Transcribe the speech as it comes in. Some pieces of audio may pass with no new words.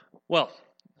Well,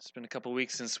 it's been a couple of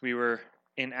weeks since we were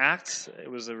in Acts. It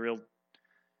was a real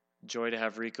joy to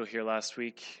have Rico here last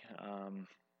week. I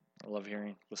love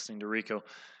listening to Rico.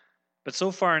 But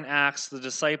so far in Acts, the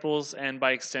disciples, and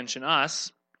by extension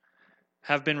us,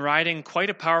 have been riding quite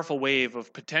a powerful wave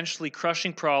of potentially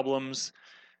crushing problems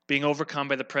being overcome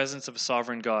by the presence of a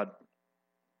sovereign God.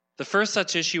 The first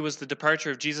such issue was the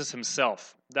departure of Jesus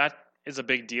himself. That is a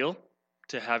big deal,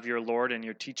 to have your Lord and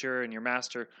your teacher and your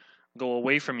master go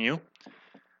away from you.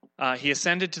 He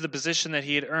ascended to the position that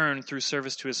he had earned through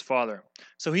service to his Father.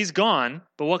 So he's gone,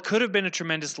 but what could have been a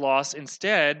tremendous loss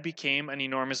instead became an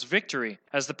enormous victory,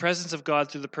 as the presence of God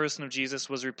through the person of Jesus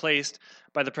was replaced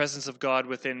by the presence of God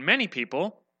within many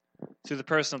people through the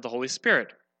person of the Holy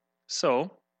Spirit.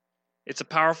 So, it's a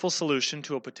powerful solution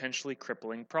to a potentially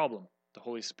crippling problem. The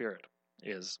Holy Spirit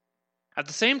is. At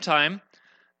the same time,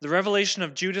 the revelation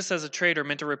of Judas as a traitor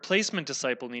meant a replacement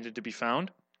disciple needed to be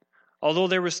found. Although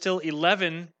there were still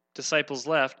 11 disciples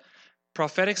left,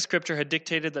 prophetic scripture had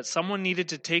dictated that someone needed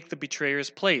to take the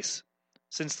betrayer's place,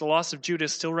 since the loss of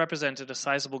Judas still represented a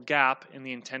sizable gap in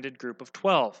the intended group of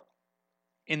 12.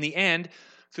 In the end,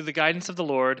 through the guidance of the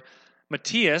Lord,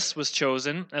 Matthias was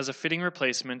chosen as a fitting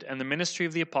replacement, and the ministry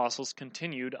of the apostles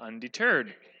continued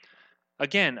undeterred.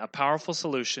 Again, a powerful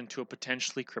solution to a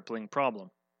potentially crippling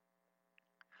problem.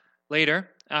 Later,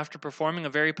 after performing a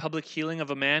very public healing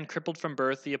of a man crippled from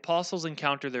birth, the apostles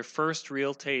encounter their first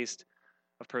real taste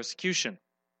of persecution.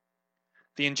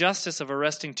 The injustice of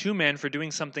arresting 2 men for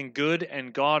doing something good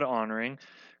and God-honoring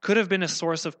could have been a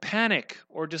source of panic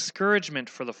or discouragement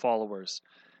for the followers.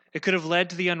 It could have led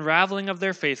to the unraveling of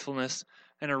their faithfulness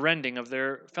and a rending of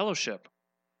their fellowship.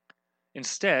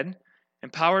 Instead,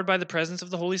 empowered by the presence of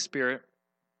the Holy Spirit,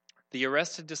 the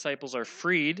arrested disciples are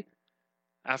freed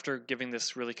after giving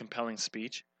this really compelling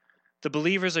speech. The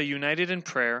believers are united in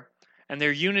prayer, and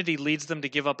their unity leads them to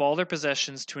give up all their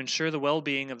possessions to ensure the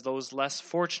well-being of those less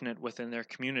fortunate within their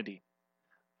community.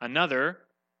 Another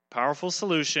powerful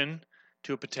solution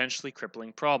to a potentially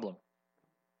crippling problem.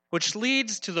 Which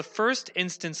leads to the first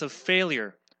instance of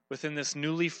failure within this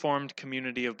newly formed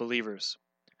community of believers.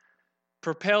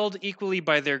 Propelled equally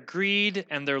by their greed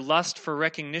and their lust for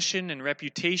recognition and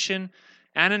reputation,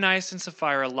 Ananias and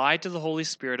Sapphira lied to the Holy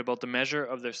Spirit about the measure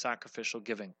of their sacrificial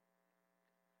giving.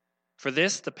 For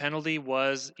this, the penalty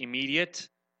was immediate,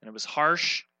 and it was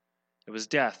harsh. It was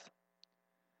death.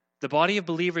 The body of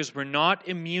believers were not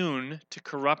immune to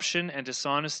corruption and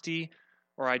dishonesty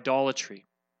or idolatry,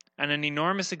 and an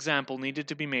enormous example needed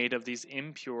to be made of these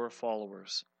impure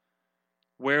followers.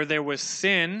 Where there was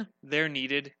sin, there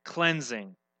needed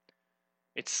cleansing.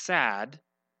 It's sad,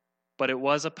 but it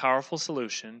was a powerful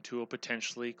solution to a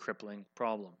potentially crippling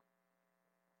problem.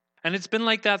 And it's been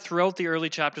like that throughout the early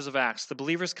chapters of Acts. The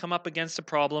believers come up against a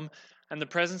problem, and the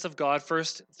presence of God,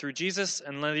 first through Jesus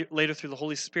and later through the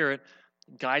Holy Spirit,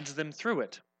 guides them through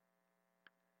it.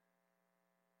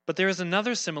 But there is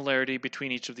another similarity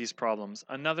between each of these problems,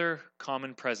 another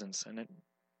common presence. And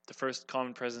the first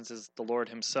common presence is the Lord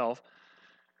himself.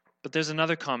 But there's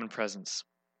another common presence.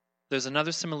 There's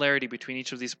another similarity between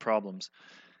each of these problems.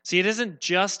 See, it isn't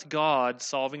just God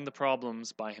solving the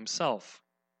problems by himself.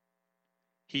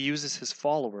 He uses his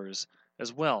followers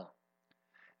as well.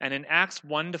 And in Acts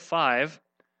 1-5,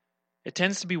 it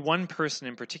tends to be one person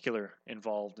in particular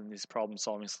involved in these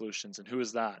problem-solving solutions. And who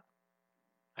is that?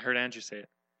 I heard Andrew say it.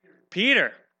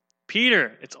 Peter.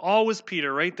 Peter. It's always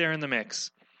Peter right there in the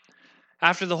mix.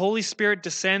 After the Holy Spirit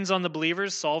descends on the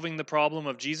believers, solving the problem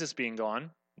of Jesus being gone,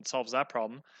 it solves that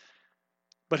problem.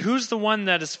 But who's the one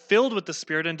that is filled with the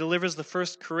Spirit and delivers the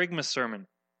first Kerygma sermon,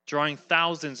 drawing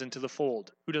thousands into the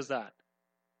fold? Who does that?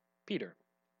 Peter.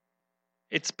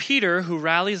 It's Peter who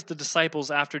rallies the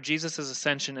disciples after Jesus'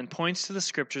 ascension and points to the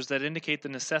scriptures that indicate the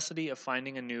necessity of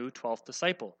finding a new 12th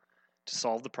disciple to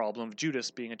solve the problem of Judas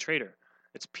being a traitor.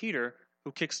 It's Peter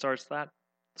who kickstarts that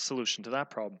solution to that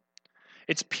problem.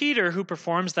 It's Peter who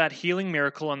performs that healing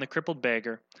miracle on the crippled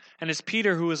beggar, and it's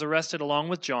Peter who is arrested along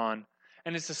with John,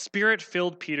 and it's the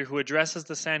Spirit-filled Peter who addresses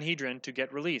the Sanhedrin to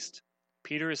get released.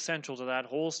 Peter is central to that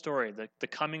whole story, the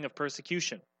coming of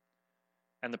persecution,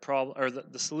 and the problem, or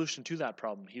the solution to that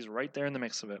problem. He's right there in the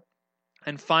mix of it.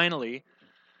 And finally,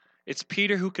 it's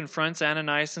Peter who confronts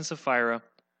Ananias and Sapphira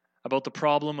about the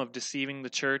problem of deceiving the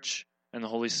church and the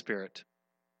Holy Spirit.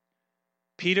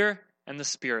 Peter and the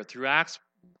Spirit,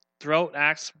 throughout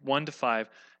Acts 1-5,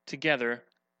 together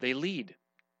they lead.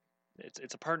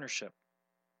 It's a partnership.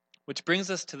 Which brings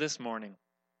us to this morning.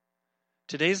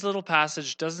 Today's little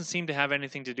passage doesn't seem to have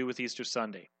anything to do with Easter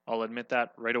Sunday. I'll admit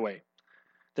that right away.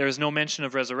 There is no mention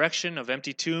of resurrection, of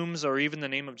empty tombs, or even the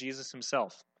name of Jesus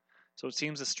himself. So it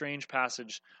seems a strange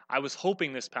passage. I was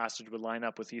hoping this passage would line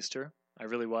up with Easter. I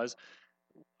really was.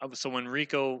 So when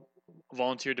Rico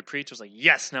volunteered to preach, I was like,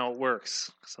 yes, now it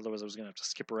works. Because otherwise I was going to have to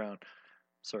skip around.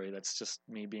 Sorry, that's just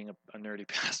me being a nerdy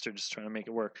pastor, just trying to make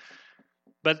it work.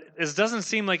 But this doesn't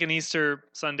seem like an Easter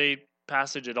Sunday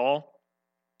passage at all,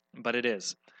 but it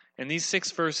is. In these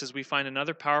 6 verses, we find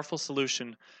another powerful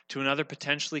solution to another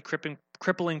potentially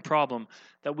crippling problem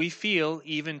that we feel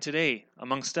even today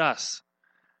amongst us.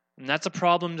 And that's a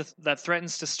problem that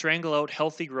threatens to strangle out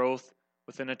healthy growth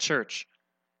within a church.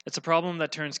 It's a problem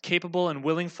that turns capable and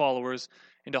willing followers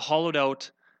into hollowed out,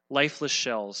 lifeless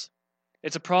shells.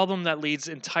 It's a problem that leads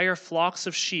entire flocks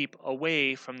of sheep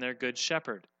away from their good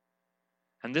shepherd.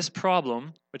 And this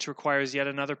problem, which requires yet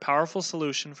another powerful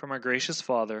solution from our gracious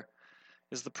Father,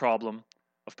 is the problem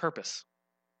of purpose.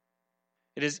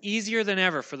 It is easier than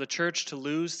ever for the church to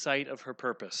lose sight of her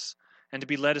purpose and to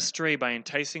be led astray by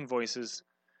enticing voices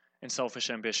and selfish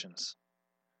ambitions.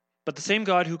 But the same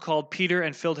God who called Peter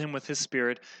and filled him with his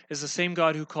Spirit is the same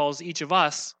God who calls each of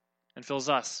us and fills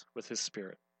us with his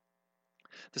Spirit.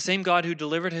 The same God who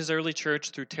delivered his early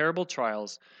church through terrible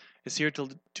trials is here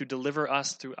to deliver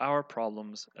us through our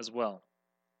problems as well.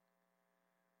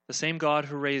 The same God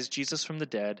who raised Jesus from the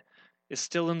dead is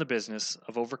still in the business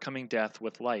of overcoming death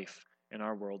with life in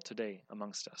our world today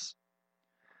amongst us.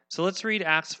 So let's read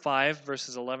Acts 5,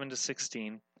 verses 11 to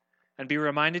 16, and be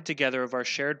reminded together of our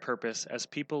shared purpose as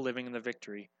people living in the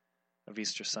victory of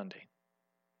Easter Sunday.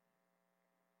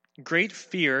 Great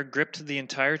fear gripped the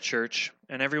entire church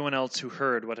and everyone else who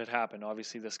heard what had happened.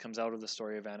 Obviously, this comes out of the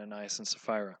story of Ananias and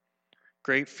Sapphira.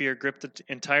 Great fear gripped the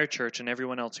entire church and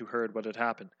everyone else who heard what had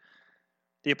happened.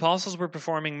 The apostles were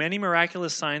performing many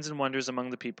miraculous signs and wonders among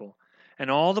the people,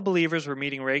 and all the believers were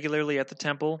meeting regularly at the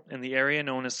temple in the area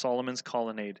known as Solomon's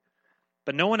Colonnade.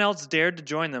 But no one else dared to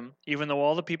join them, even though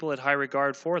all the people had high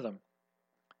regard for them.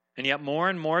 And yet more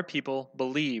and more people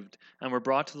believed and were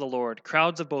brought to the Lord,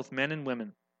 crowds of both men and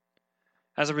women.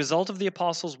 As a result of the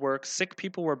apostles' work, sick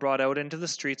people were brought out into the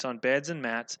streets on beds and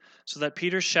mats, so that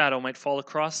Peter's shadow might fall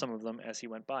across some of them as he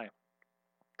went by.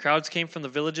 Crowds came from the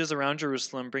villages around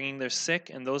Jerusalem, bringing their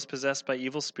sick and those possessed by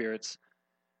evil spirits,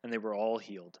 and they were all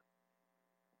healed.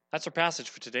 That's our passage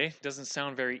for today. It doesn't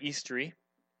sound very Eastery.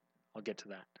 I'll get to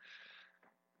that.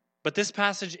 But this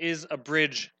passage is a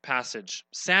bridge passage,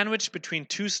 sandwiched between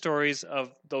 2 stories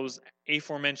of those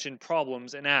aforementioned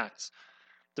problems in Acts.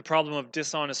 The problem of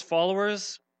dishonest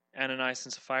followers, Ananias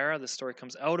and Sapphira, the story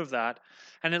comes out of that,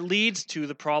 and it leads to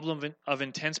the problem of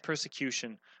intense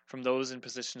persecution from those in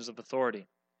positions of authority,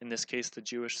 in this case the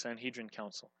Jewish Sanhedrin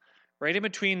Council. Right in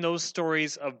between those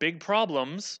stories of big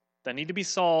problems that need to be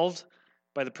solved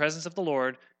by the presence of the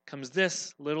Lord comes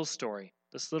this little story,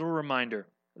 this little reminder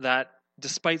that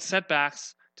despite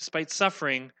setbacks, despite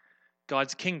suffering,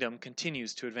 God's kingdom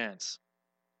continues to advance.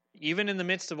 Even in the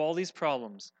midst of all these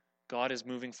problems, God is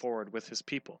moving forward with his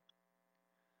people.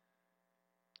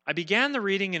 I began the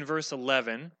reading in verse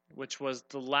 11, which was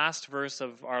the last verse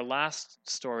of our last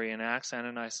story in Acts,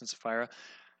 Ananias and Sapphira.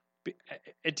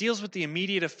 It deals with the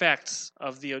immediate effects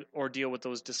of the ordeal with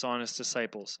those dishonest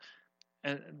disciples.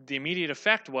 And the immediate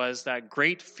effect was that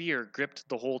great fear gripped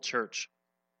the whole church.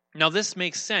 Now, this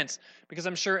makes sense because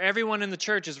I'm sure everyone in the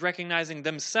church is recognizing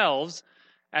themselves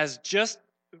as just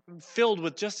filled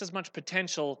with just as much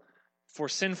potential for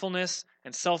sinfulness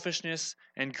and selfishness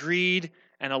and greed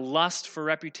and a lust for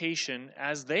reputation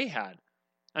as they had.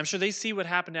 I'm sure they see what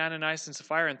happened to Ananias and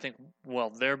Sapphira and think, well,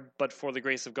 there but for the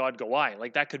grace of God go I.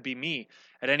 Like that could be me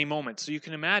at any moment. So you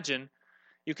can imagine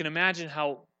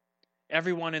how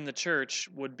everyone in the church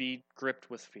would be gripped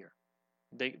with fear.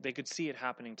 They could see it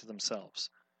happening to themselves.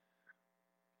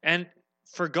 And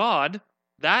for God,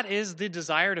 that is the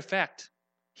desired effect.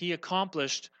 He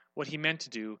accomplished what he meant to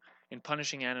do in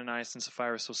punishing Ananias and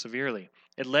Sapphira so severely.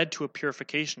 It led to a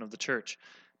purification of the church.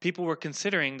 People were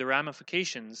considering the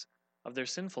ramifications of their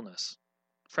sinfulness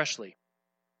freshly.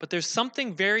 But there's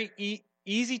something very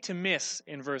easy to miss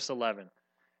in verse 11.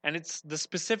 And it's the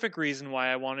specific reason why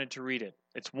I wanted to read it.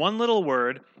 It's one little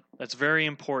word that's very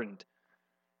important.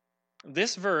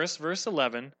 This verse, verse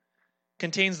 11,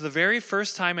 contains the very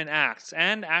first time in Acts,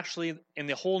 and actually in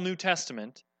the whole New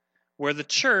Testament, where the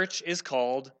church is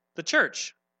called the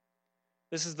church.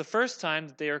 This is the first time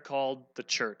that they are called the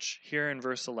church, here in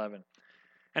verse 11.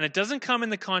 And it doesn't come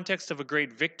in the context of a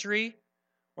great victory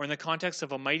or in the context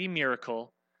of a mighty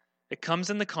miracle. It comes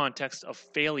in the context of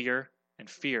failure and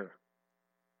fear.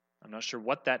 I'm not sure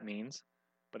what that means,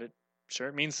 but it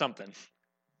means something.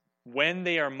 When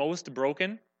they are most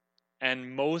broken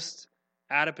and most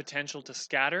at a potential to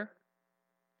scatter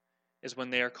is when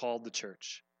they are called the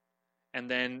church. And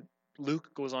then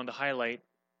Luke goes on to highlight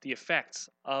the effects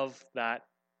of that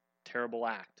terrible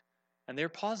act. And they're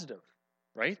positive,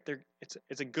 right?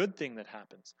 It's a good thing that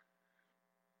happens.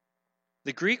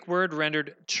 The Greek word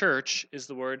rendered church is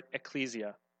the word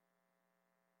ecclesia.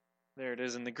 There it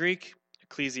is in the Greek,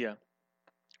 ecclesia.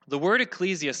 The word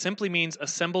ecclesia simply means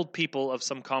assembled people of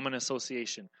some common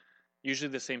association,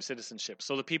 usually the same citizenship.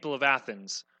 So the people of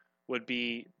Athens would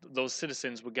be, those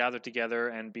citizens would gather together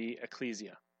and be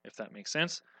ecclesia, if that makes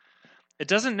sense. It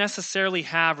doesn't necessarily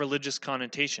have religious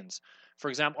connotations. For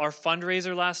example, our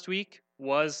fundraiser last week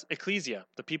was ecclesia.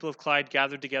 The people of Clyde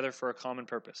gathered together for a common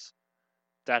purpose.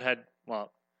 That had,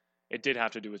 well, it did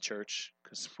have to do with church,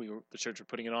 because the church were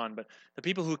putting it on, but the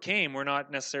people who came were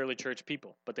not necessarily church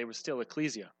people, but they were still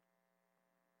ecclesia.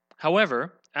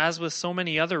 However, as with so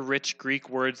many other rich Greek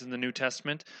words in the New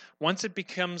Testament, once it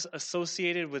becomes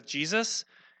associated with Jesus,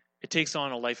 it takes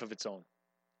on a life of its own.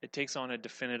 It takes on a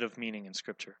definitive meaning in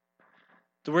Scripture.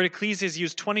 The word ecclesia is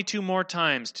used 22 more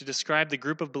times to describe the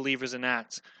group of believers in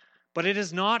Acts, but it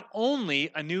is not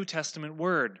only a New Testament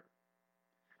word.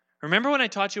 Remember when I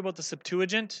taught you about the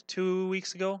Septuagint 2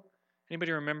 weeks ago?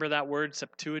 Anybody remember that word,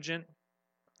 Septuagint?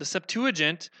 The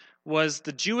Septuagint was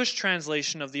the Jewish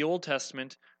translation of the Old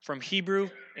Testament from Hebrew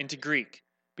into Greek.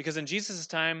 Because in Jesus'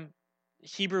 time,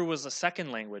 Hebrew was a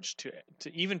second language to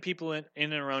even people in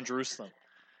and around Jerusalem.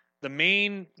 The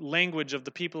main language of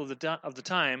the people of the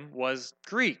time was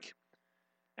Greek.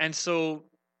 And so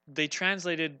they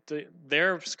translated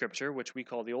their scripture, which we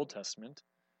call the Old Testament,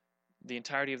 the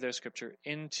entirety of their scripture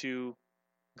into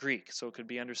Greek, so it could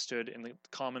be understood in the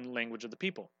common language of the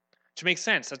people. Which makes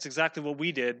sense. That's exactly what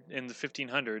we did in the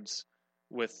 1500s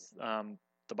with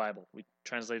the Bible. We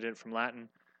translated it from Latin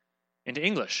into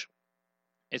English.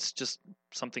 It's just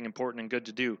something important and good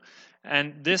to do.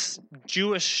 And this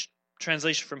Jewish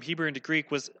translation from Hebrew into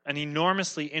Greek was an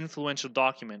enormously influential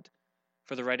document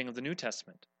for the writing of the New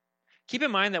Testament. Keep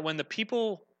in mind that when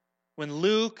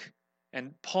Luke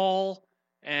and Paul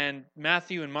and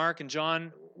Matthew and Mark and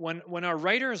John, when our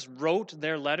writers wrote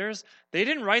their letters, they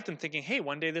didn't write them thinking, hey,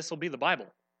 one day this will be the Bible.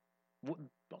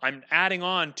 I'm adding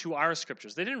on to our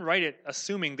scriptures. They didn't write it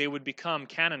assuming they would become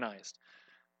canonized.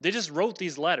 They just wrote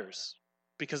these letters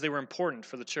because they were important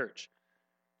for the church.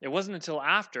 It wasn't until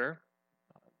after,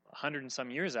 100 and some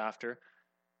years after,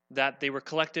 that they were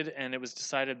collected and it was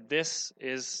decided this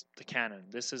is the canon.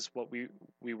 This is what we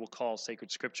will call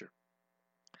sacred scripture.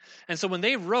 And so when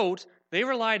they wrote, they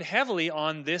relied heavily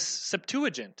on this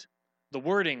Septuagint, the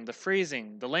wording, the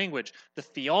phrasing, the language, the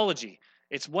theology.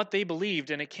 It's what they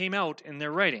believed, and it came out in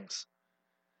their writings.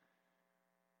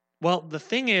 Well, the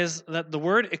thing is that the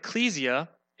word ecclesia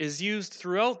is used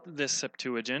throughout this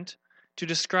Septuagint to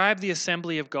describe the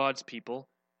assembly of God's people,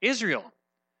 Israel.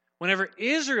 Whenever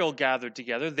Israel gathered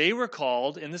together, they were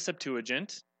called, in the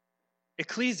Septuagint,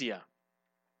 ecclesia.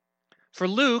 For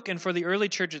Luke and for the early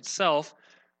church itself,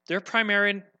 their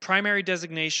primary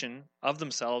designation of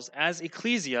themselves as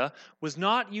ecclesia was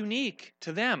not unique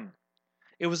to them.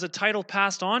 It was a title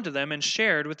passed on to them and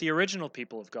shared with the original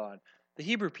people of God, the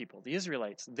Hebrew people, the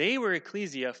Israelites. They were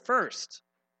ecclesia first.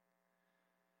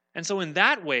 And so in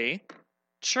that way,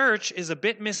 church is a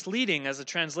bit misleading as a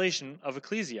translation of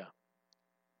ecclesia,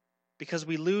 because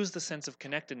we lose the sense of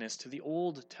connectedness to the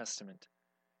Old Testament.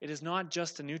 It is not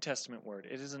just a New Testament word.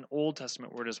 It is an Old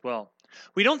Testament word as well.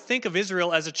 We don't think of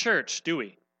Israel as a church, do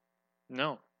we?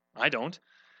 No, I don't.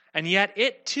 And yet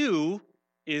it too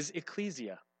is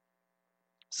ecclesia.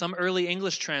 Some early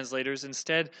English translators,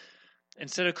 instead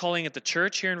of calling it the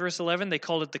church here in verse 11, they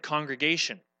called it the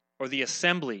congregation or the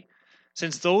assembly,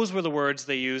 since those were the words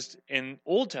they used in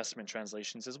Old Testament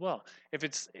translations as well.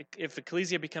 If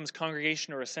ecclesia becomes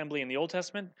congregation or assembly in the Old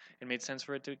Testament, it made sense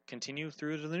for it to continue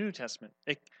through to the New Testament.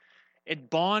 It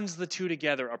bonds the two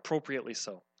together appropriately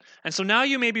so. And so now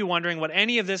you may be wondering what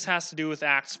any of this has to do with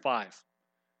Acts 5.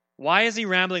 Why is he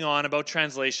rambling on about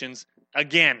translations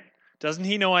again? Doesn't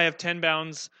he know I have 10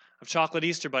 pounds of chocolate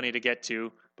Easter bunny to get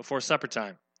to before supper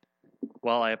time?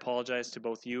 Well, I apologize to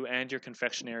both you and your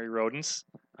confectionery rodents.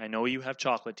 I know you have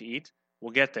chocolate to eat.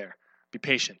 We'll get there. Be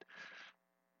patient.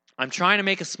 I'm trying to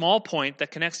make a small point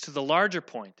that connects to the larger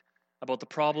point about the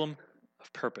problem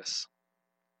of purpose.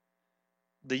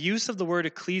 The use of the word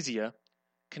ecclesia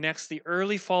connects the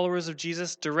early followers of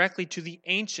Jesus directly to the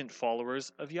ancient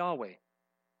followers of Yahweh.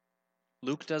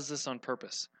 Luke does this on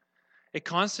purpose. It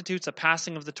constitutes a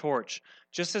passing of the torch,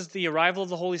 just as the arrival of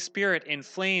the Holy Spirit in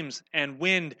flames and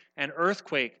wind and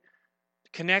earthquake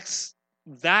connects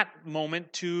that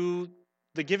moment to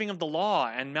the giving of the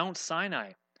law and Mount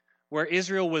Sinai, where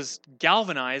Israel was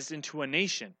galvanized into a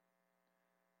nation.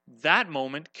 That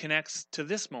moment connects to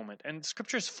this moment, and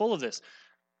Scripture is full of this.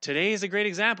 Today is a great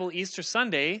example. Easter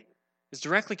Sunday is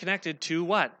directly connected to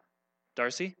what,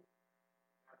 Darcy?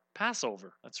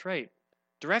 Passover. That's right.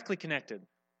 Directly connected.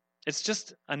 It's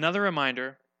just another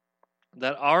reminder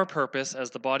that our purpose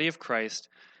as the body of Christ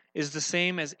is the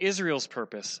same as Israel's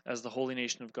purpose as the holy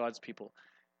nation of God's people.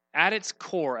 At its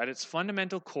core, at its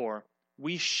fundamental core,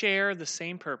 we share the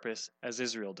same purpose as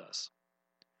Israel does.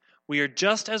 We are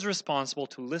just as responsible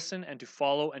to listen and to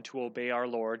follow and to obey our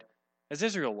Lord as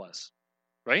Israel was,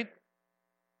 right?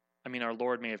 I mean, our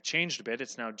Lord may have changed a bit.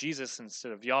 It's now Jesus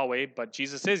instead of Yahweh, but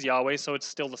Jesus is Yahweh, so it's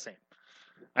still the same.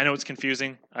 I know it's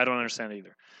confusing. I don't understand it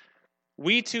either.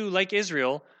 We too, like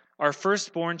Israel, are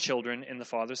firstborn children in the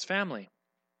Father's family.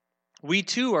 We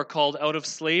too are called out of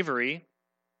slavery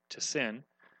to sin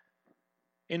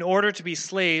in order to be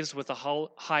slaves with a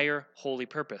higher holy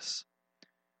purpose.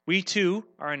 We too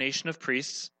are a nation of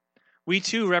priests. We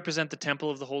too represent the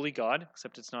temple of the holy God,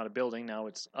 except it's not a building, now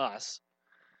it's us.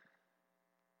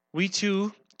 We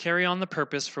too carry on the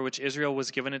purpose for which Israel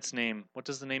was given its name. What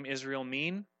does the name Israel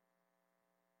mean?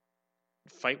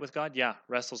 Fight with God? Yeah.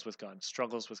 Wrestles with God.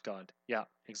 Struggles with God. Yeah,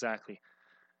 exactly.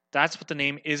 That's what the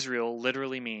name Israel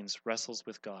literally means, wrestles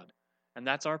with God. And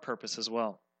that's our purpose as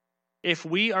well. If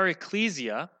we are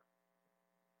ecclesia,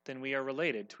 then we are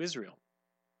related to Israel.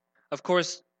 Of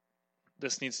course,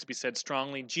 this needs to be said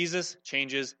strongly. Jesus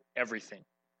changes everything.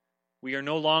 We are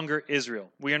no longer Israel.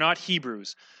 We are not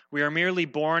Hebrews. We are merely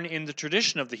born in the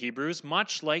tradition of the Hebrews,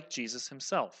 much like Jesus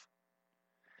himself.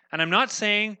 And I'm not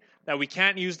saying that we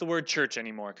can't use the word church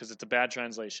anymore because it's a bad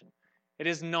translation. It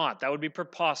is not. That would be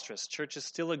preposterous. Church is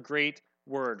still a great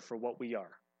word for what we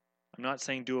are. I'm not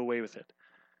saying do away with it.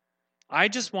 I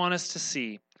just want us to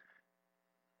see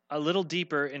a little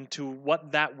deeper into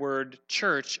what that word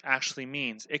church actually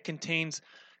means. It contains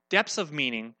depths of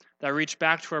meaning that reach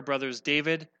back to our brothers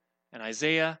David and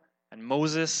Isaiah and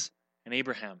Moses and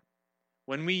Abraham.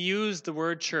 When we use the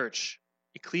word church,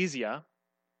 ecclesia,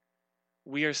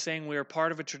 we are saying we are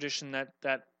part of a tradition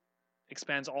that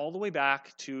expands all the way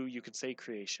back to, you could say,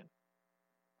 creation.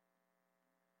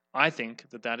 I think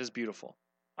that is beautiful.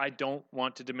 I don't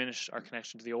want to diminish our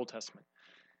connection to the Old Testament,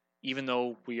 even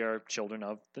though we are children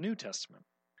of the New Testament.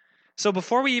 So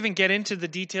before we even get into the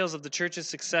details of the church's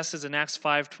successes in Acts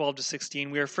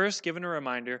 5:12-16, we are first given a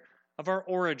reminder of our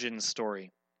origin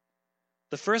story.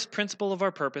 The first principle of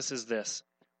our purpose is this: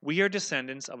 we are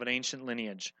descendants of an ancient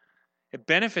lineage. It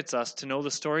benefits us to know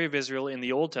the story of Israel in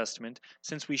the Old Testament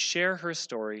since we share her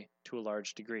story to a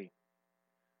large degree.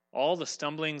 All the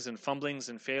stumblings and fumblings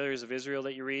and failures of Israel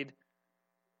that you read,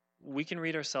 we can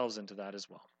read ourselves into that as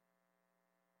well.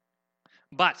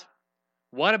 But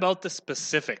what about the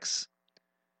specifics?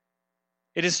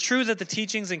 It is true that the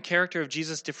teachings and character of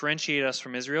Jesus differentiate us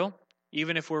from Israel,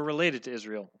 even if we're related to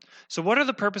Israel. So what are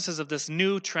the purposes of this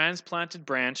new transplanted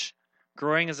branch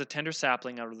growing as a tender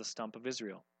sapling out of the stump of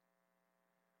Israel?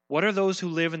 What are those who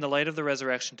live in the light of the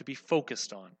resurrection to be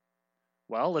focused on?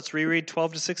 Well, let's reread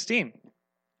 12-16.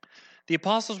 The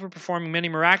apostles were performing many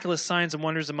miraculous signs and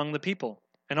wonders among the people,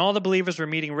 and all the believers were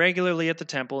meeting regularly at the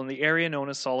temple in the area known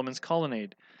as Solomon's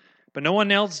Colonnade. But no one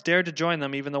else dared to join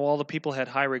them, even though all the people had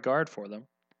high regard for them.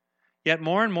 Yet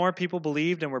more and more people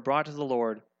believed and were brought to the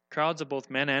Lord, crowds of both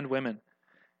men and women.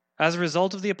 As a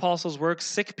result of the apostles' work,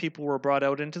 sick people were brought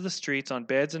out into the streets on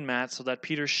beds and mats so that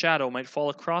Peter's shadow might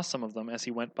fall across some of them as he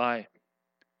went by.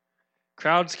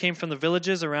 Crowds came from the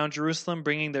villages around Jerusalem,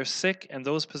 bringing their sick and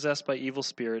those possessed by evil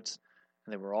spirits,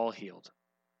 and they were all healed.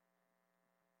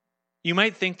 You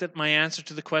might think that my answer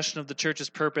to the question of the church's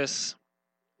purpose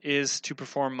is to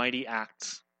perform mighty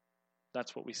acts.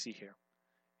 That's what we see here.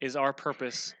 Is our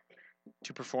purpose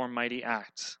to perform mighty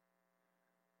acts?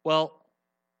 Well,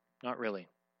 not really.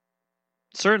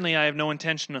 Certainly, I have no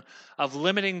intention of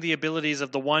limiting the abilities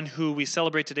of the one who we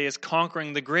celebrate today as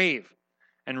conquering the grave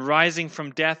and rising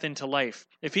from death into life.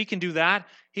 If he can do that,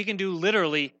 he can do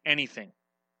literally anything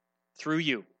through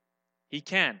you. He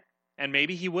can, and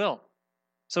maybe he will.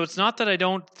 So it's not that I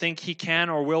don't think he can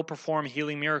or will perform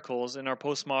healing miracles in our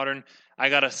postmodern, I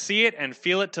got to see it and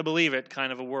feel it to believe it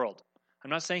kind of a world. I'm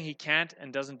not saying he can't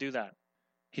and doesn't do that.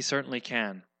 He certainly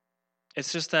can.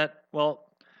 It's just that, well,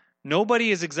 nobody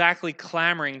is exactly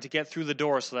clamoring to get through the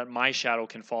door so that my shadow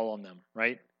can fall on them,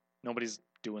 right? Nobody's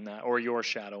doing that, or your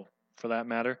shadow, for that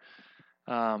matter.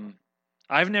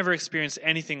 I've never experienced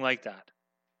anything like that.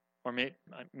 Or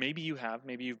maybe you have.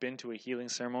 Maybe you've been to a healing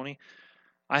ceremony.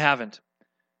 I haven't.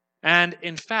 And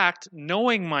in fact,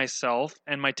 knowing myself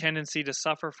and my tendency to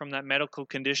suffer from that medical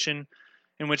condition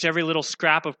in which every little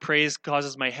scrap of praise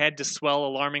causes my head to swell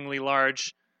alarmingly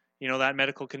large, you know, that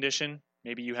medical condition?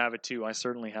 Maybe you have it too. I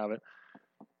certainly have it.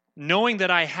 knowing that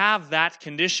I have that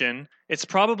condition, it's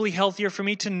probably healthier for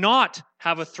me to not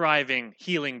have a thriving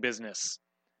healing business.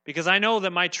 Because I know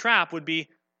that my trap would be,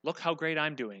 look how great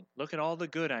I'm doing. Look at all the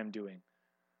good I'm doing.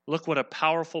 Look what a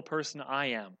powerful person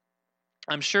I am.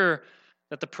 I'm sure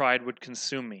that the pride would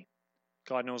consume me.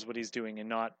 God knows what he's doing and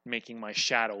not making my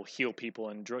shadow heal people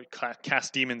and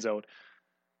cast demons out.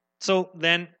 So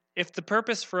then, if the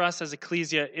purpose for us as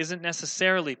ecclesia isn't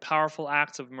necessarily powerful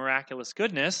acts of miraculous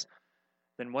goodness,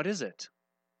 then what is it?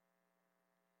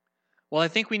 Well, I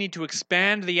think we need to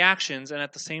expand the actions and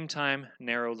at the same time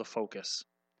narrow the focus.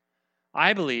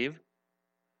 I believe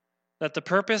that the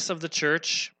purpose of the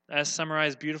church, as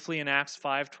summarized beautifully in Acts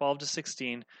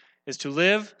 5:12-16, is to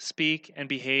live, speak, and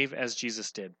behave as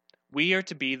Jesus did. We are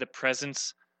to be the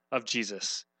presence of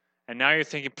Jesus. And now you're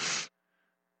thinking,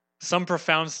 some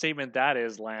profound statement that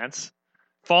is, Lance.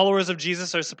 Followers of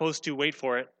Jesus are supposed to, wait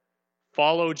for it,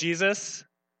 follow Jesus?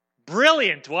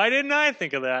 Brilliant! Why didn't I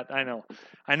think of that? I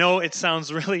know it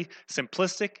sounds really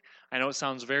simplistic. I know it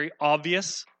sounds very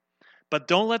obvious. But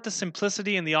don't let the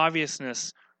simplicity and the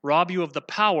obviousness rob you of the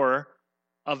power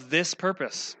of this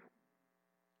purpose.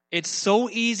 It's so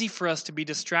easy for us to be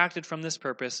distracted from this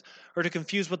purpose or to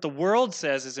confuse what the world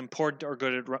says is important or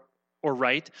good or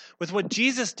right with what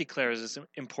Jesus declares is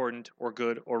important or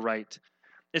good or right.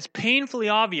 It's painfully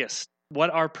obvious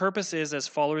what our purpose is as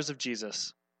followers of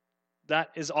Jesus. That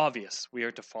is obvious. We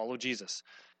are to follow Jesus.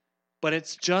 But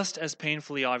it's just as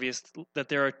painfully obvious that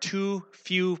there are too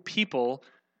few people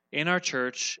in our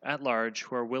church at large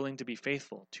who are willing to be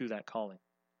faithful to that calling.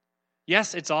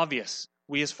 Yes, it's obvious.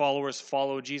 We as followers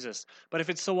follow Jesus. But if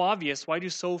it's so obvious, why do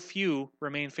so few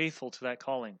remain faithful to that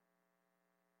calling?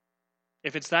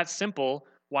 If it's that simple,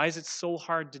 why is it so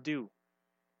hard to do?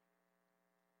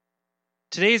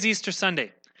 Today is Easter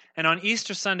Sunday. And on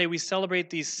Easter Sunday, we celebrate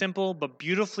these simple but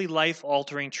beautifully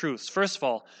life-altering truths. First of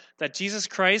all, that Jesus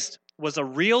Christ was a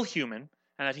real human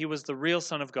and that he was the real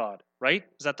Son of God, right?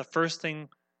 Is that the first thing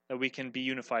that we can be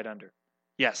unified under?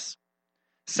 Yes.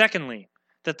 Secondly,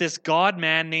 that this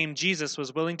God-man named Jesus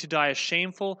was willing to die a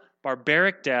shameful,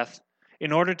 barbaric death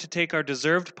in order to take our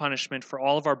deserved punishment for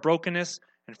all of our brokenness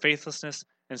and faithlessness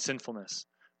and sinfulness.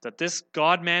 That this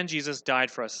God-man Jesus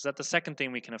died for us. Is that the second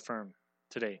thing we can affirm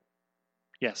today?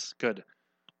 Yes, good.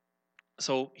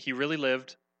 So he really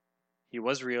lived, he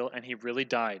was real, and he really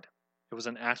died. It was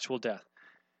an actual death.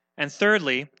 And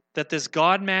thirdly, that this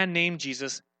God-man named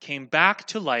Jesus came back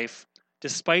to life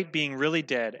despite being really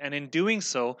dead, and in doing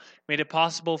so, made it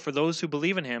possible for those who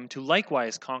believe in him to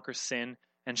likewise conquer sin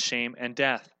and shame and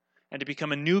death, and to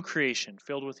become a new creation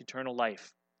filled with eternal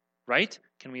life. Right?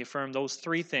 Can we affirm those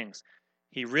three things?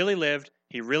 He really lived,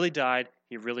 he really died,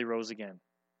 he really rose again.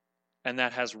 And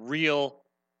that has real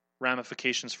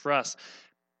ramifications for us.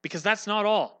 Because that's not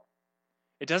all.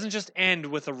 It doesn't just end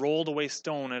with a rolled away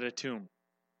stone at a tomb.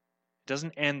 It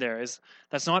doesn't end there.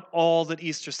 That's not all that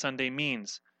Easter Sunday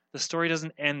means. The story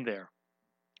doesn't end there.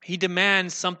 He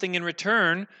demands something in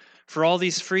return for all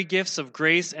these free gifts of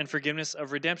grace and forgiveness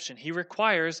of redemption. He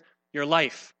requires your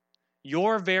life,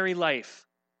 your very life.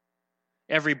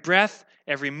 Every breath,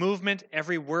 every movement,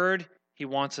 every word, he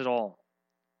wants it all.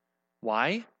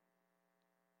 Why?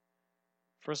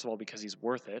 First of all, because he's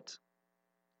worth it,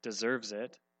 deserves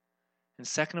it. And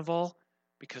second of all,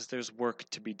 because there's work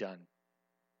to be done.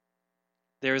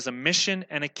 There is a mission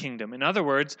and a kingdom. In other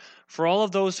words, for all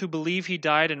of those who believe he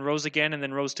died and rose again and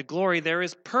then rose to glory, there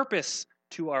is purpose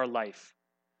to our life.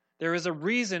 There is a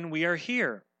reason we are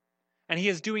here. And he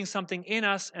is doing something in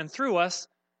us and through us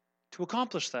to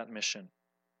accomplish that mission.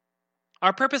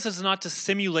 Our purpose is not to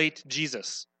simulate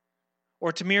Jesus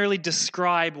or to merely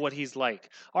describe what he's like.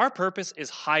 Our purpose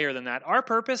is higher than that. Our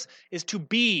purpose is to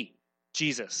be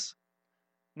Jesus.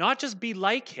 Not just be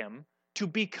like him, to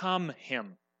become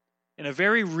him in a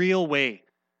very real way.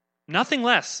 Nothing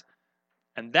less.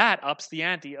 And that ups the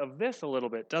ante of this a little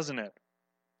bit, doesn't it?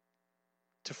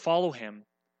 To follow him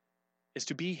is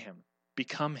to be him,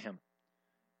 become him,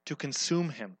 to consume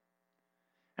him.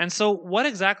 And so what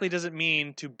exactly does it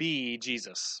mean to be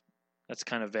Jesus? That's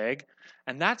kind of vague.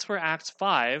 And that's where Acts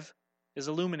 5 is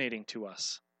illuminating to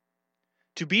us.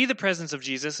 To be the presence of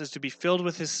Jesus is to be filled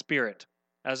with his Spirit,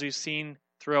 as we've seen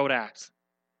throughout Acts.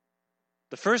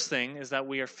 The first thing is that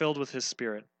we are filled with his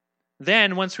Spirit.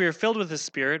 Then, once we are filled with his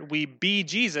Spirit, we be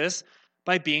Jesus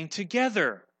by being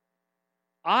together.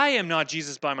 I am not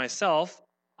Jesus by myself.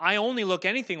 I only look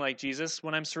anything like Jesus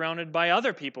when I'm surrounded by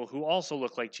other people who also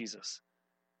look like Jesus.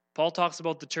 Paul talks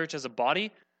about the church as a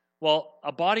body. Well,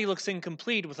 a body looks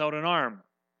incomplete without an arm.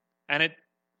 And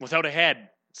without a head,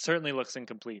 it certainly looks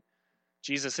incomplete.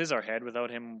 Jesus is our head. Without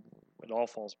him, it all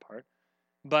falls apart.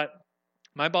 But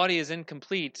My body is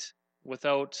incomplete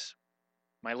without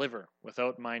my liver,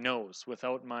 without my nose,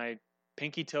 without my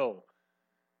pinky toe.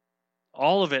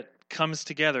 All of it comes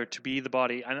together to be the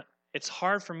body. And it's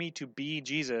hard for me to be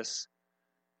Jesus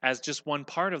as just one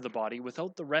part of the body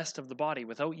without the rest of the body,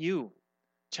 without you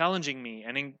challenging me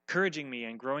and encouraging me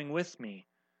and growing with me.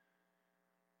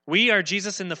 We are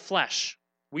Jesus in the flesh.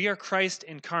 We are Christ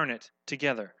incarnate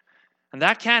together. And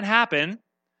that can't happen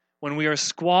when we are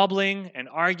squabbling and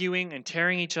arguing and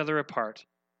tearing each other apart.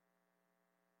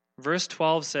 Verse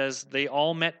 12 says, they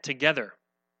all met together.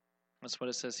 That's what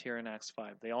it says here in Acts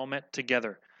 5. They all met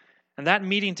together. And that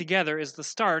meeting together is the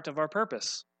start of our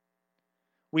purpose.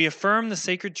 We affirm the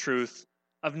sacred truth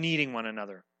of needing one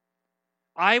another.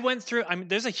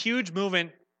 There's a huge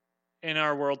movement in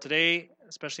our world today,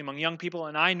 especially among young people,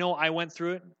 and I know I went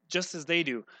through it just as they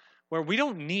do, where we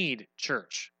don't need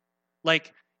church.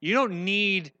 Like, you don't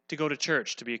need to go to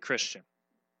church to be a Christian.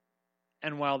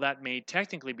 And while that may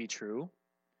technically be true,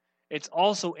 it's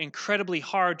also incredibly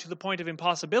hard to the point of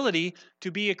impossibility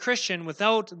to be a Christian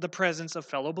without the presence of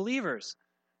fellow believers.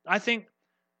 I think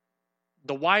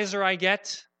the wiser I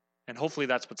get, and hopefully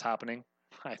that's what's happening.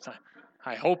 I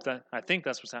think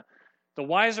that's what's happening. The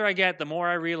wiser I get, the more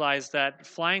I realize that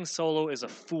flying solo is a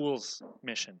fool's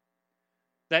mission.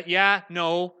 That,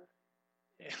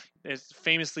 it's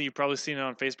famously, you've probably seen it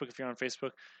on Facebook if you're on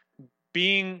Facebook,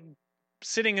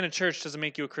 sitting in a church doesn't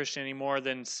make you a Christian any more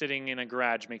than sitting in a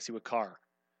garage makes you a car.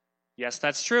 Yes,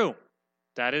 that's true.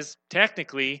 That is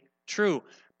technically true.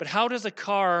 But how does a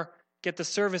car get the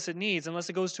service it needs unless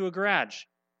it goes to a garage?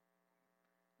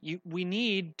 We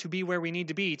need to be where we need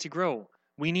to be to grow.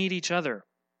 We need each other.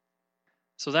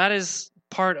 So that is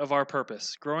part of our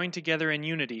purpose, growing together in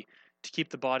unity to keep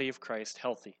the body of Christ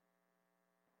healthy.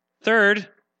 Third,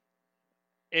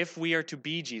 if we are to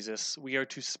be Jesus, we are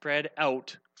to spread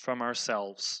out from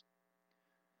ourselves.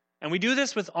 And we do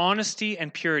this with honesty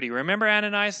and purity. Remember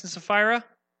Ananias and Sapphira?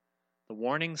 The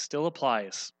warning still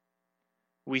applies.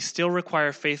 We still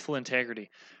require faithful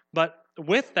integrity. But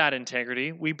with that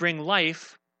integrity, we bring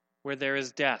life where there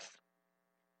is death.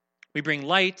 We bring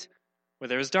light where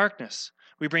there is darkness.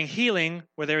 We bring healing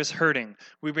where there is hurting.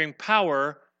 We bring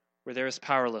power where there is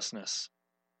powerlessness.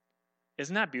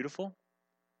 Isn't that beautiful?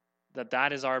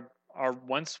 That is our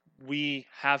once we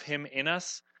have him in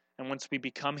us and once we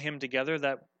become him together,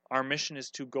 that our mission is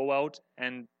to go out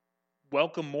and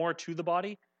welcome more to the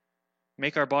body,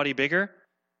 make our body bigger,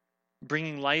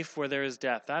 bringing life where there is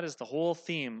death. That is the whole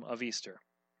theme of Easter.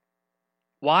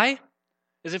 Why?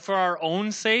 Is it for our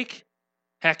own sake?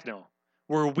 Heck no.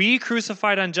 Were we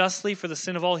crucified unjustly for the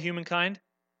sin of all humankind?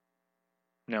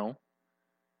 No.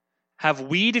 Have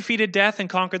we defeated death and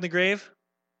conquered the grave?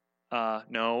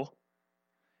 No.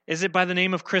 Is it by the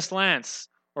name of Chris Lance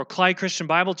or Clyde Christian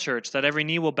Bible Church that every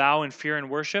knee will bow in fear and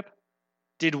worship?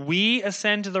 Did we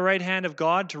ascend to the right hand of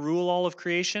God to rule all of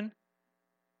creation?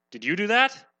 Did you do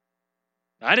that?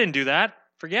 I didn't do that.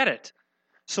 Forget it.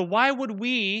 So why would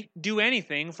we do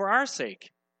anything for our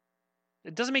sake?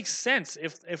 It doesn't make sense.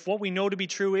 If what we know to be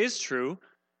true is true,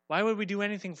 why would we do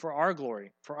anything for our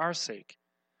glory, for our sake?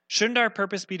 Shouldn't our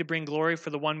purpose be to bring glory for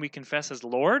the one we confess as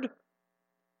Lord?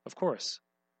 Of course.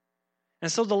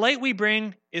 And so the light we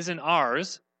bring isn't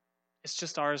ours, it's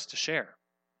just ours to share.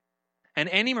 And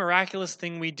any miraculous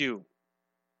thing we do,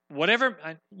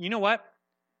 you know what?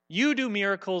 You do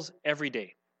miracles every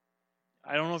day.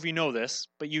 I don't know if you know this,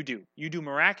 but you do. You do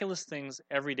miraculous things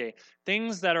every day.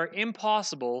 Things that are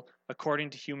impossible according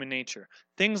to human nature.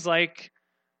 Things like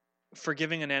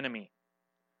forgiving an enemy,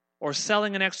 or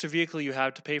selling an extra vehicle you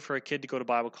have to pay for a kid to go to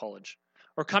Bible college,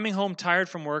 or coming home tired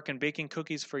from work and baking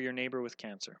cookies for your neighbor with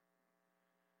cancer,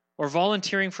 or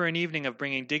volunteering for an evening of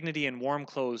bringing dignity and warm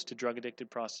clothes to drug-addicted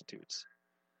prostitutes,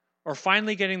 or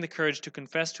finally getting the courage to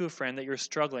confess to a friend that you're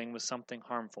struggling with something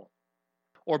harmful,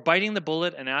 or biting the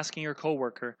bullet and asking your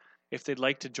coworker if they'd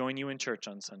like to join you in church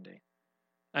on Sunday.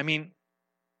 I mean,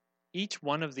 each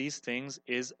one of these things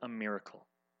is a miracle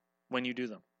when you do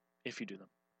them, if you do them.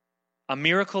 A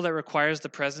miracle that requires the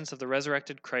presence of the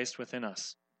resurrected Christ within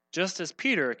us, just as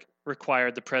Peter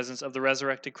required the presence of the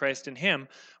resurrected Christ in him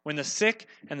when the sick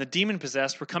and the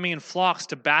demon-possessed were coming in flocks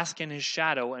to bask in his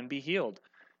shadow and be healed.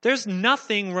 There's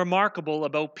nothing remarkable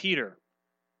about Peter.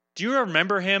 Do you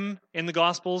remember him in the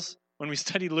Gospels when we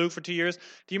studied Luke for 2 years?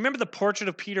 Do you remember the portrait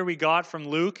of Peter we got from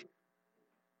Luke?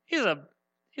 He's a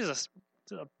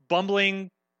bumbling,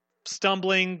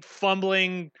 stumbling,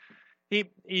 fumbling.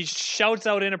 He shouts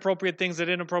out inappropriate things at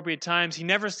inappropriate times. He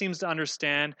never seems to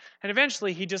understand. And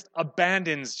eventually he just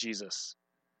abandons Jesus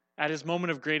at his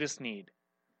moment of greatest need.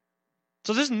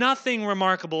 So there's nothing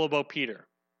remarkable about Peter.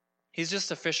 He's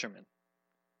just a fisherman.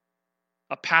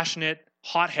 a passionate,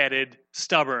 hot-headed,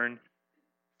 stubborn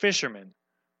fisherman.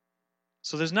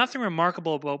 So there's nothing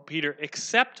remarkable about Peter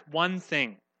except one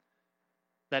thing,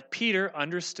 that Peter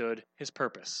understood his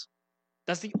purpose.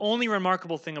 That's the only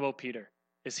remarkable thing about Peter,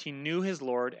 is he knew his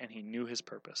Lord and he knew his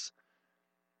purpose.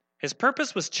 His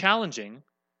purpose was challenging,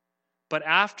 but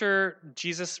after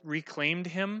Jesus reclaimed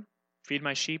him, feed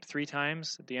my sheep 3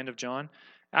 times at the end of John,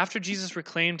 after Jesus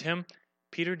reclaimed him,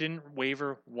 Peter didn't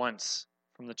waver once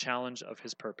from the challenge of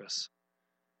his purpose.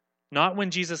 Not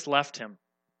when Jesus left him,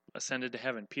 ascended to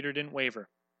heaven. Peter didn't waver.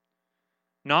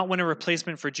 Not when a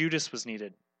replacement for Judas was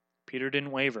needed. Peter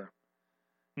didn't waver.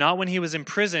 Not when he was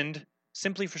imprisoned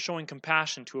simply for showing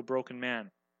compassion to a broken man.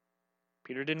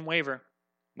 Peter didn't waver.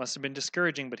 Must have been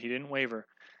discouraging, but he didn't waver.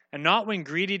 And not when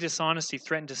greedy dishonesty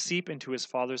threatened to seep into his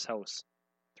father's house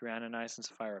through Ananias and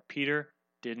Sapphira. Peter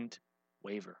didn't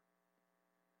waver.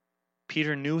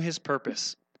 Peter knew his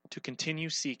purpose, to continue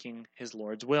seeking his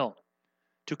Lord's will,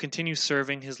 to continue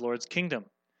serving his Lord's kingdom,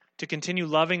 to continue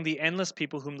loving the endless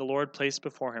people whom the Lord placed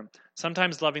before him,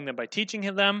 sometimes loving them by teaching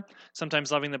them,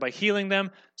 sometimes loving them by healing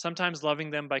them, sometimes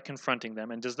loving them by confronting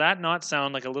them. And does that not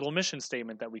sound like a little mission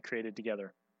statement that we created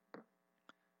together?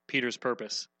 Peter's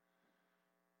purpose.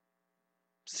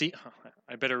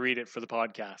 I better read it for the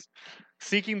podcast.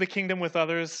 Seeking the kingdom with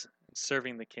others,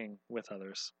 serving the king with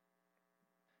others.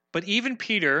 But even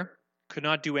Peter could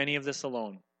not do any of this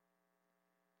alone.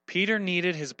 Peter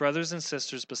needed his brothers and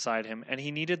sisters beside him, and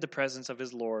he needed the presence of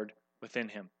his Lord within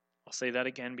him. I'll say that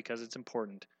again because it's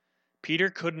important. Peter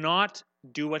could not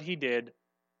do what he did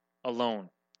alone.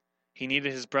 He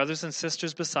needed his brothers and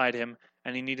sisters beside him,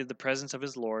 and he needed the presence of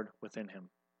his Lord within him.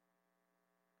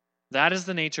 That is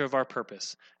the nature of our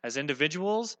purpose, as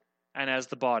individuals and as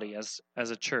the body, as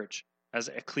a church, as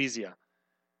ecclesia.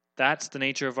 That's the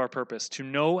nature of our purpose, to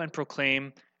know and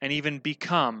proclaim and even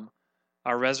become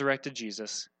our resurrected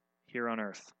Jesus here on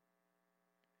earth.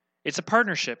 It's a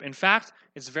partnership. In fact,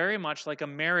 it's very much like a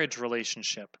marriage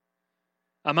relationship.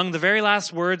 Among the very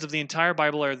last words of the entire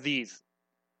Bible are these,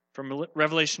 from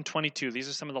Revelation 22. These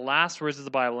are some of the last words of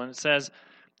the Bible, and it says,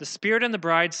 "The Spirit and the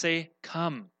bride say,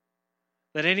 'Come.'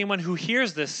 Let anyone who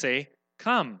hears this say,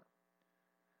 'Come.'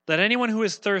 Let anyone who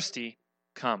is thirsty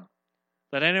come.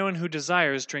 Let anyone who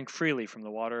desires drink freely from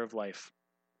the water of life."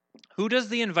 Who does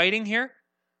the inviting here?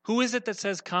 Who is it that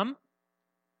says, "Come"?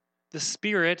 The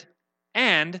Spirit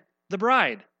and the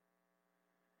bride.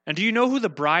 And do you know who the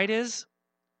bride is?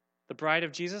 The bride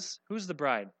of Jesus? Who's the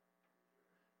bride?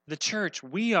 The church.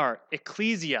 We are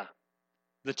ecclesia.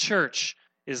 The church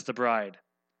is the bride.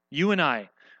 You and I.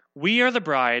 We are the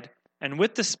bride, and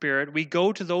with the Spirit, we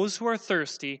go to those who are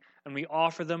thirsty and we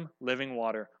offer them living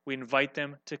water. We invite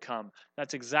them to come.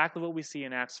 That's exactly what we see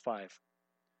in Acts 5.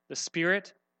 The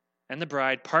Spirit and the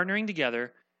bride partnering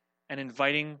together and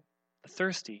inviting the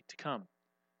thirsty to come.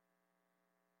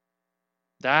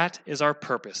 That is our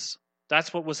purpose.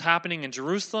 That's what was happening in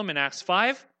Jerusalem in Acts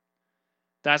 5.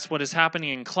 That's what is happening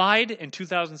in Clyde in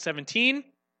 2017.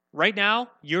 Right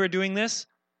now, you're doing this.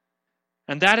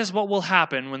 And that is what will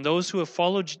happen when those who have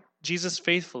followed Jesus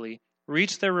faithfully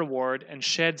reach their reward and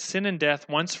shed sin and death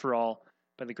once for all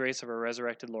by the grace of our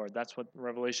resurrected Lord. That's what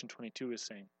Revelation 22 is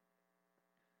saying.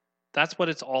 That's what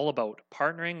it's all about,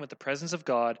 partnering with the presence of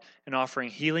God and offering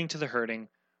healing to the hurting,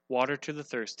 water to the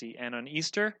thirsty, and on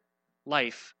Easter,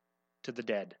 life to the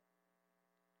dead.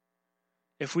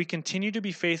 If we continue to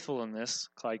be faithful in this,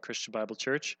 Clyde Christian Bible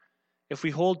Church, if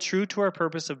we hold true to our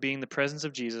purpose of being the presence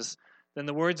of Jesus, then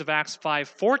the words of Acts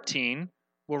 5:14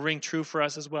 will ring true for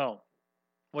us as well.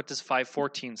 What does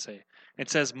 5:14 say? It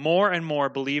says, "More and more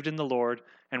believed in the Lord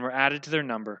and were added to their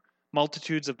number,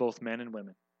 multitudes of both men and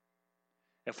women."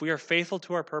 If we are faithful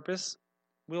to our purpose,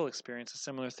 we'll experience a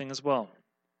similar thing as well.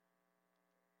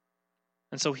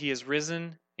 And so he is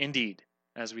risen indeed,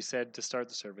 as we said to start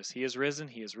the service. He is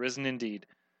risen indeed.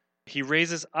 He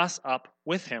raises us up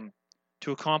with him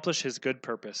to accomplish his good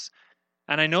purpose.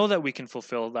 And I know that we can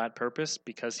fulfill that purpose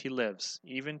because he lives.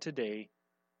 Even today,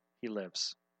 he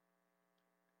lives.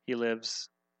 He lives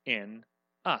in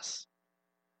us.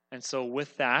 And so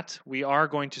with that, we are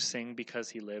going to sing "Because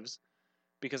He Lives,"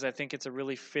 because I think it's a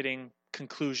really fitting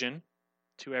conclusion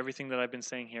to everything that I've been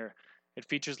saying here. It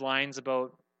features lines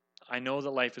about, I know that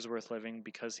life is worth living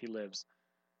because he lives.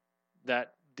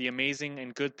 That the amazing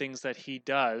and good things that he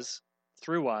does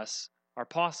through us are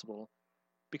possible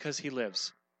because he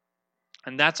lives.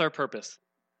 And that's our purpose,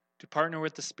 to partner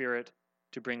with the Spirit,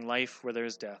 to bring life where there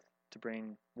is death, to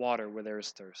bring water where there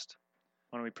is thirst.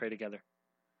 Why don't we pray together?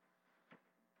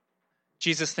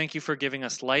 Jesus, thank you for giving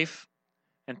us life.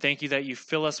 And thank you that you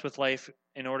fill us with life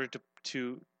in order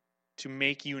to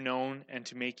make you known and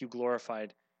to make you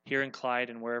glorified here in Clyde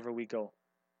and wherever we go.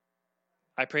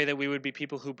 I pray that we would be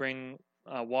people who bring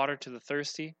water to the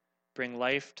thirsty, bring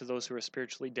life to those who are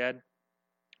spiritually dead,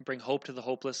 bring hope to the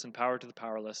hopeless and power to the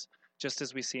powerless, just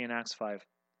as we see in Acts 5.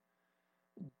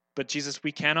 But Jesus,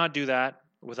 we cannot do that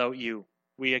without you.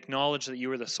 We acknowledge that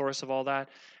you are the source of all that,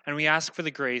 and we ask for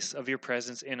the grace of your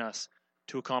presence in us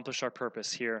to accomplish our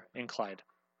purpose here in Clyde.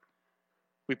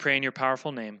 We pray in your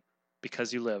powerful name,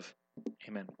 because you live.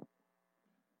 Amen.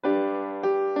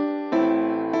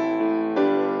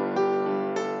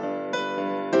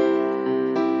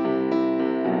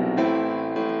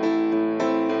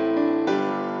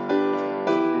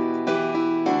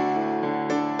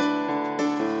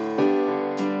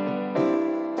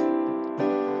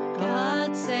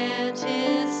 God sent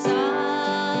his son.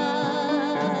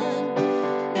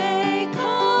 They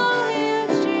call him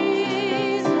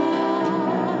Jesus.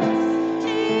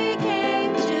 He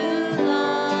came to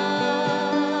love,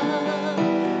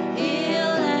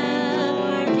 heal and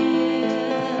forgive.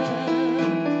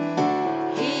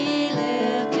 He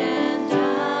lived and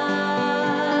died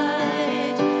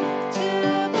to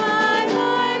buy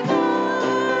my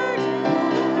pardon.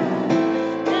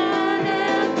 An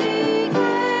empty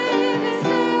grave is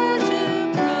there to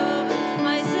prove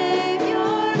my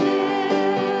Savior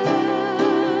lives.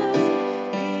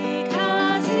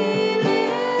 Because he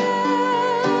lives,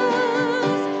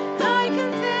 I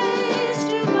can face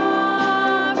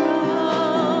tomorrow.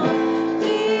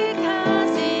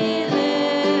 Because he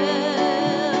lives,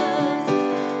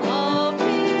 all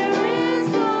fear is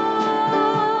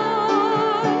gone.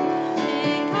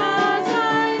 Because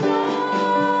I know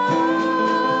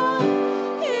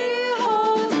he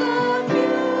holds the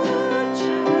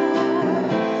future,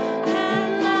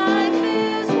 and life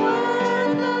is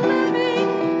worth the living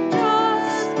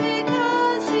just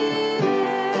because he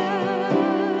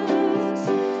lives.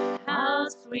 How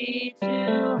sweet to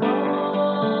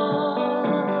hold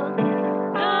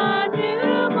a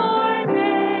newborn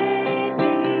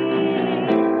baby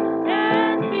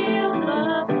and feel the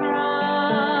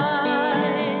pride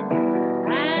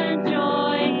and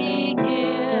joy he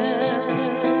gives,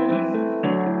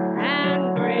 and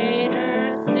greater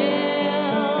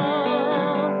still,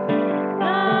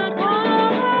 the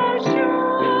calm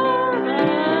assurance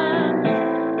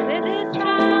with his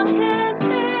child can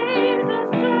face the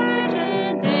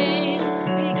certain days,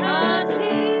 because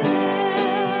he lives.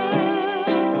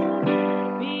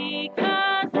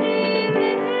 Because he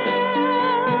lives,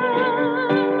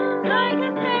 I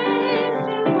can face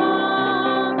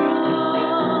tomorrow.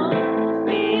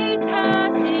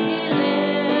 Because he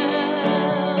lives,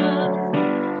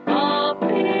 all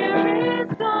fear is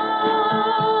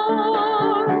gone.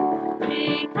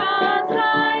 Because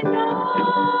I know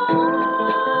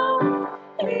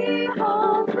he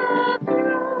holds the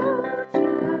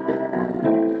future,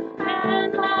 and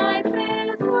life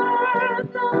is worth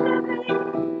the living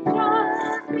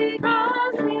just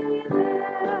because he lives.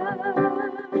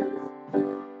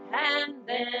 And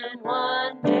then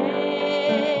one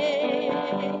day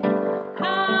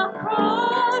I'll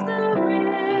cross the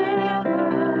river,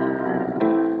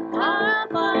 I'll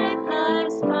find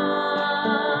life's mine,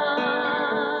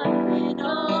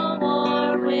 no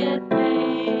more with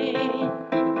pain.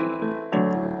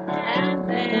 And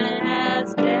then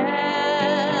as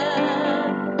death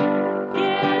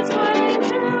gives way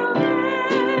to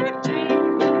victory,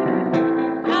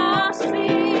 I'll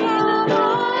see the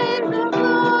light of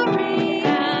glory,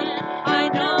 and I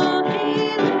know he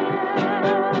lives.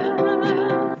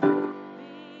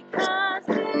 Because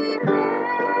he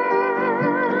lives,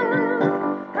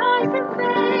 I can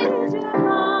face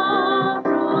tomorrow.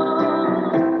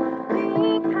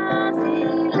 Because he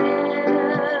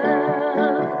lives,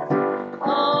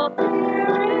 all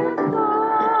fear is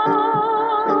gone.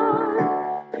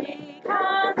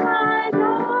 Because I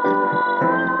know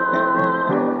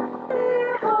he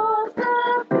holds the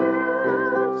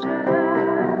future,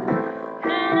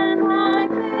 and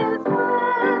life is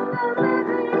worth the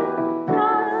living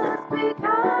just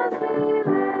because he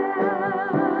lives.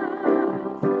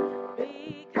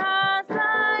 Because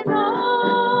I know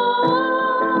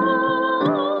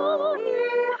he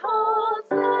holds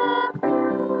the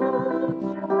future,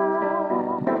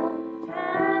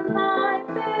 and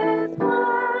life is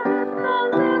worth the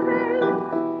living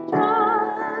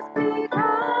just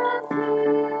because he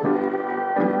lives.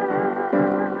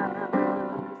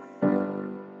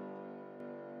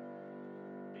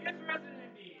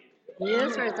 He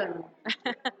is risen.